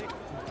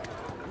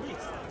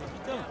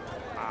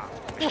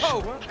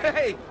 Whoa!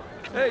 Hey!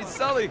 Hey,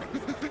 Sully!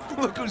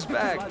 Look who's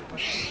back.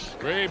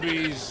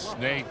 Rabies,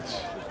 Nate.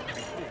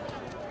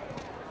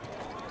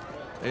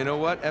 Hey, you know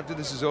what? After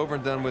this is over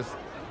and done with,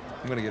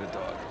 I'm gonna get a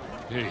dog.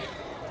 Hey, you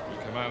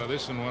come out of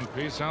this in one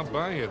piece, I'll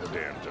buy you the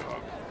damn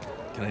dog.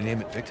 Can I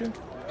name it Victor?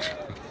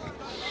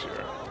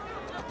 Sure.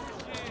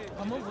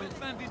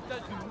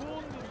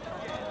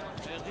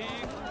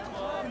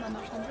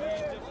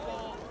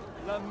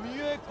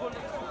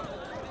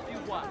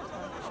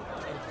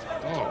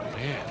 Oh,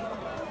 man.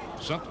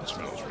 Something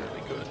smells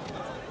really good.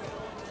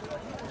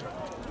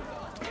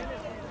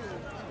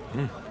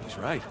 He's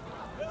right.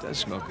 It does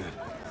smell good.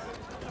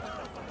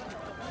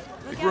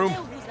 Big room.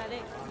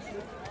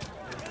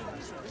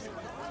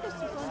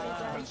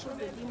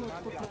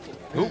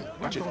 Oh,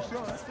 watch it.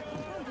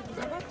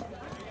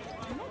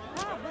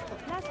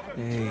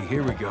 Hey,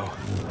 here we go.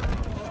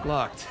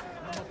 Locked.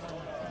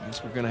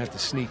 Guess we're gonna have to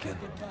sneak in.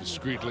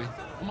 Discreetly.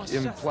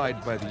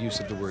 Implied by the use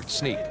of the word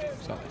sneak.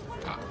 Sorry.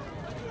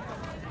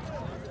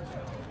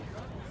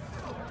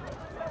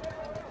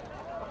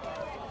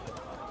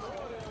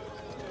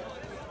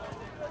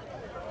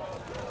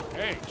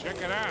 Hey, check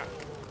it out.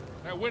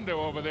 That window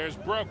over there is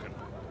broken.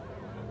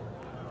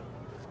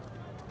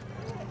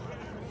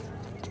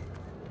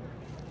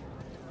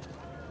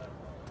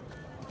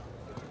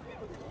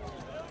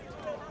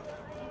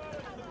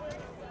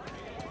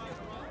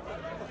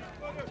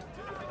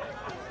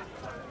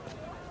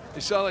 Hey,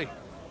 Sully.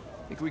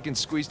 Think we can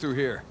squeeze through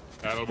here.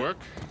 That'll work.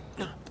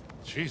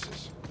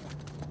 Jesus.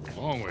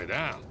 Long way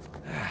down.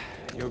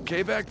 You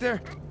okay back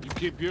there? You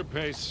keep your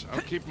pace,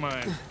 I'll keep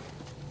mine.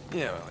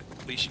 Yeah, well,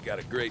 at least you got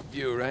a great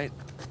view, right?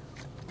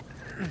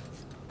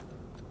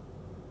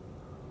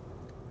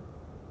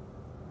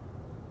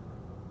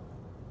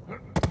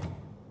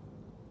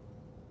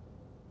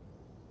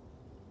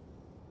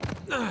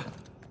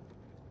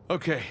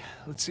 Okay,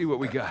 let's see what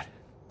we got.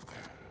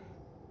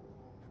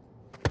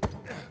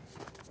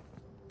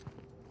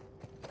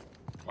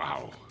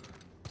 Wow.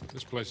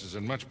 This place is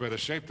in much better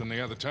shape than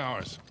the other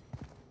towers.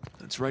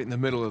 It's right in the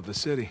middle of the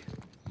city.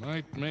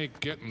 Might make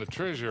getting the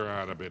treasure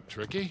out a bit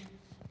tricky.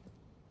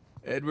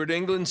 Edward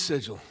England's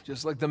sigil,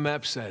 just like the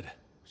map said.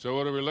 So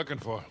what are we looking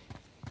for?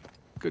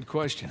 Good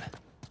question.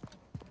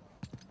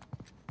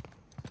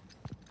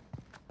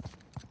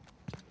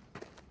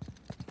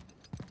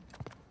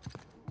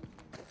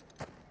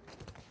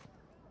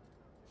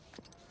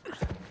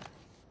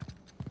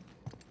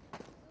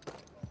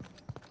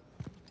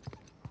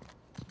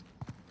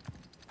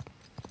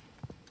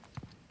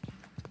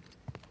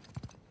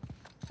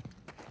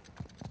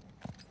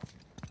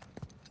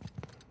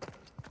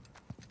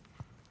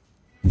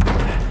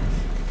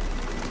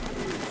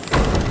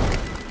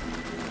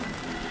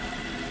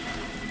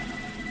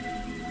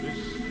 This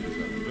is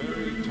a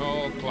very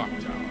tall clock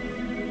tower.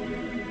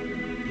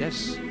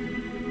 Yes.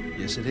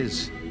 Yes, it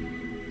is.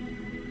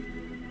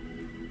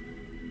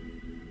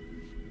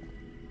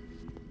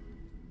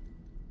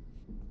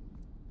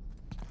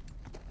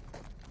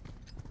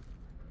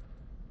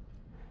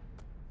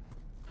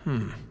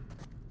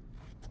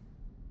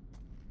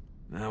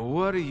 Now,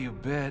 what do you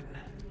bet?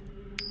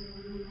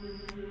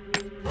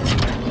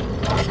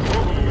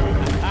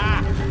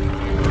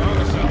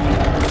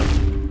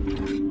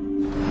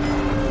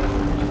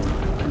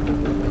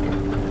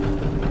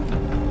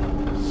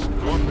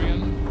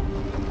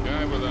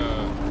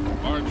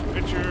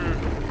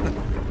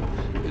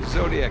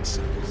 Zodiac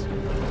symbols.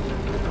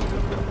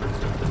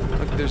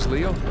 Look, there's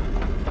Leo.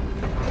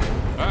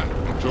 Ah,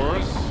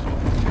 Taurus.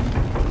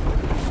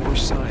 4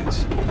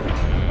 signs.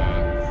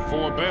 And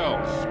 4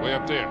 bells, way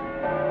up there.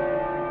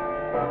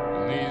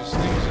 And these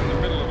things in the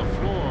middle of the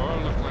floor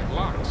look like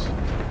locks.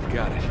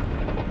 Got it.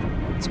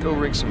 Let's go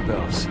ring some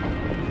bells.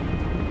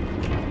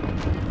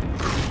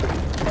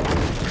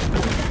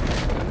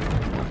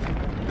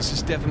 This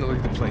is definitely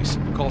the place.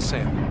 Call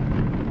Sam.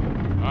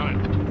 On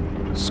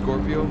it.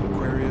 Scorpio,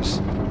 Aquarius,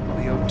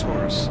 Leo,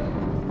 Taurus.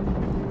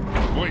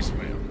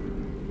 Voicemail.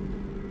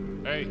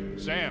 Hey,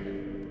 Sam.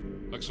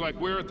 Looks like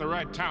we're at the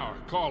right tower.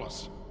 Call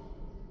us.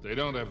 They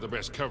don't have the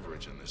best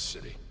coverage in this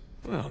city.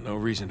 Well, no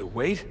reason to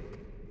wait.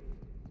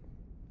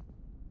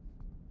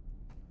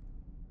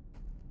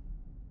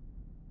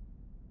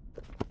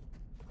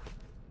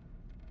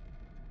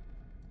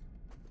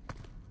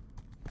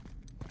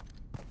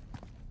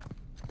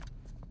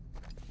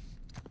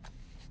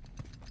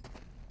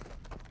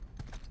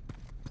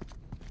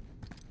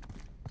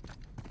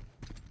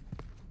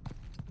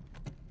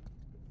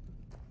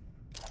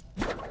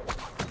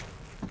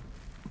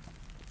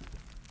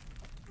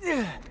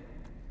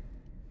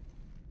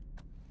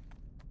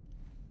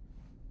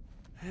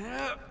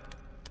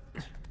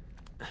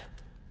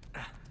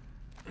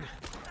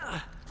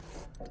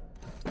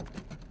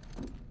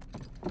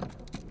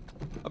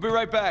 I'll be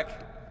right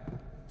back.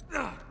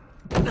 Okay.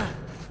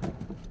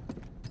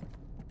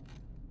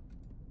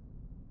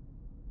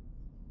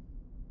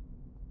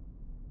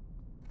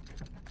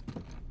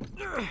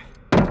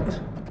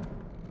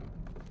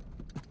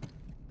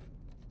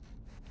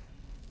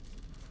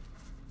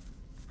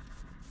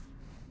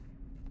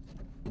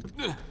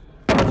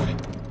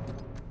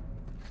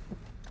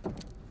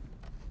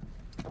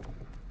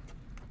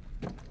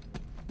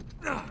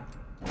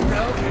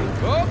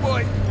 Oh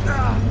boy.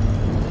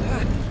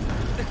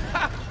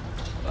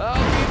 I'll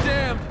be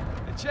damned.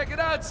 And check it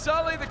out,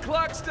 Sully, the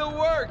clock still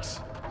works.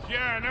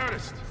 Yeah, I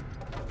noticed.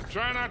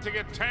 Try not to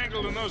get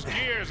tangled in those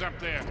gears up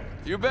there.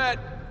 You bet.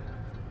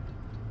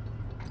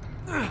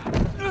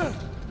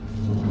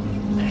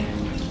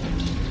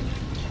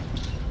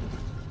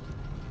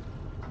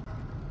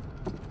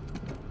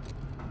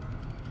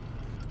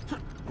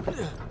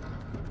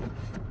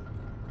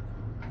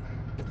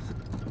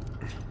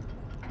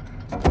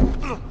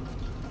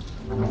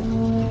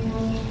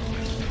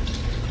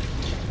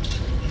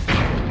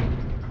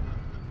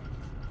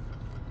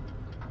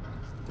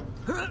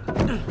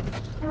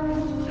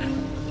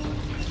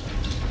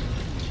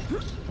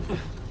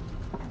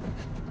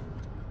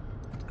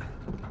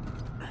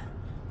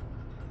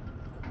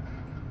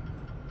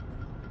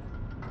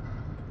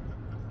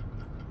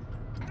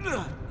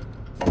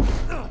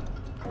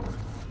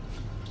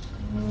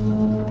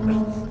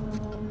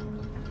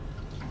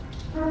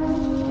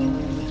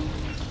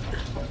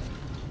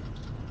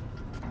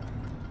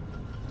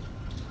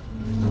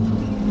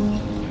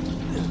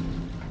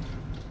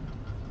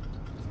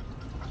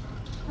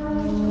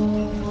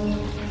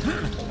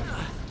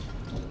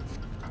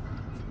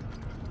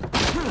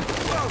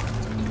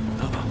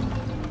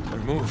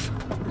 Move.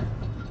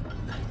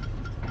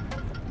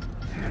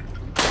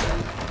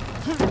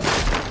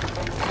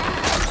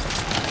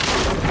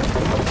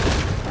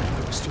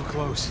 That was too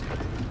close.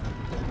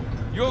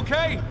 You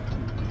okay?